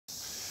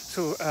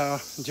So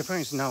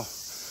Japan is now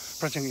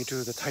branching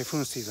into the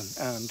typhoon season,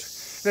 and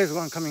there's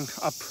one coming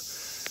up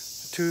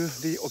to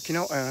the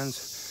Okinawa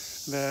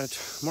Islands, but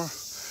more,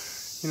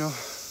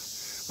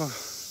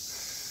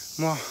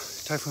 more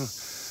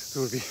typhoons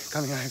will be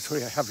coming. I'm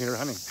sorry, I have been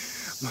running.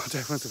 More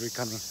typhoons will be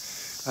coming,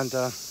 and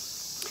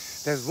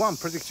there's one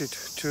predicted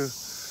to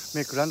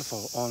make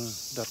landfall on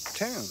the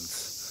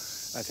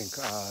 10th, I think,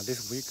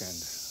 this weekend.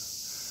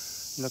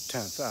 Not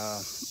 10th,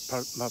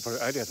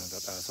 probably earlier than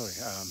that. Sorry.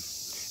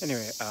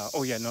 Anyway,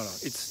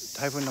 it's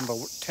typhoon number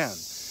 10.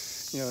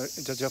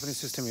 The Japanese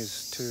system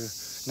is to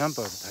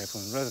number the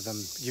typhoon rather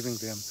than giving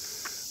them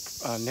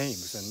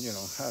names, and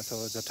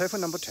so the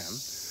typhoon number 10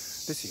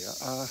 this year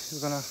is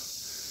gonna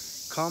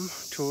come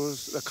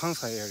towards the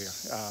Kansai area,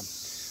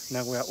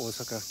 Nagoya,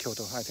 Osaka,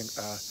 Kyoto, I think,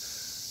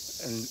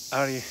 in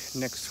early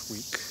next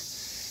week,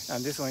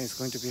 and this one is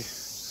going to be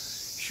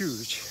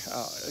huge.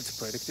 It's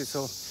predicted,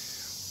 so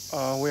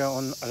we are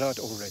on alert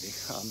already.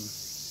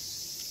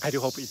 I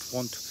do hope it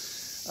won't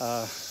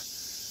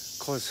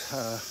cause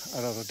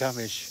a lot of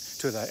damage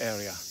to the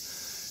area,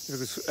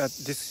 because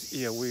this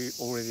year we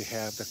already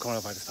have the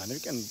coronavirus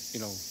pandemic, and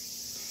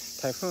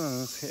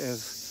typhoons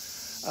is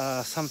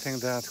something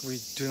that we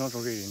do not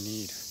really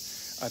need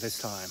at this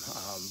time,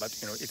 but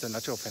it's a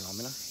natural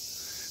phenomenon,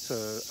 so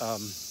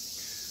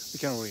we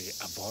can't really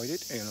avoid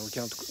it. We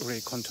cannot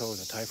really control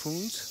the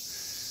typhoons,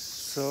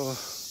 so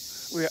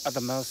we are at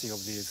the mercy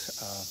of these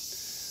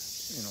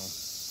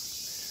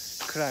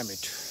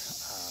climate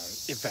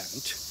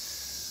event.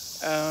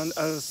 And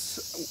as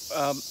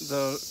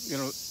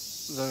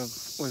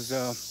with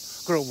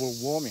global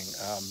warming,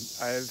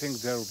 I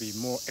think there will be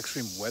more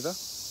extreme weather,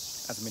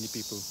 as many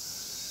people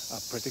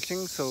are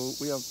predicting. So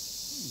we are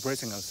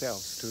bracing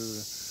ourselves to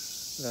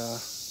the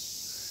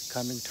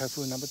coming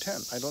typhoon number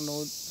 10. I don't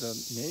know the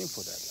name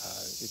for that.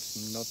 It's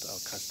not our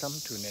custom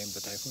to name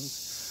the typhoons.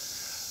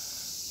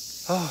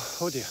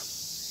 Oh dear.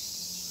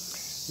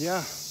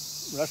 Yeah,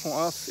 life on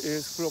Earth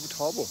is full of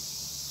trouble,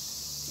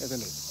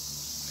 isn't it?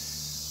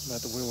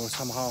 But we will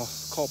somehow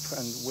cope,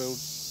 and we'll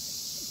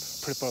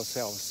prepare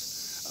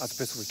ourselves as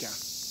best we can.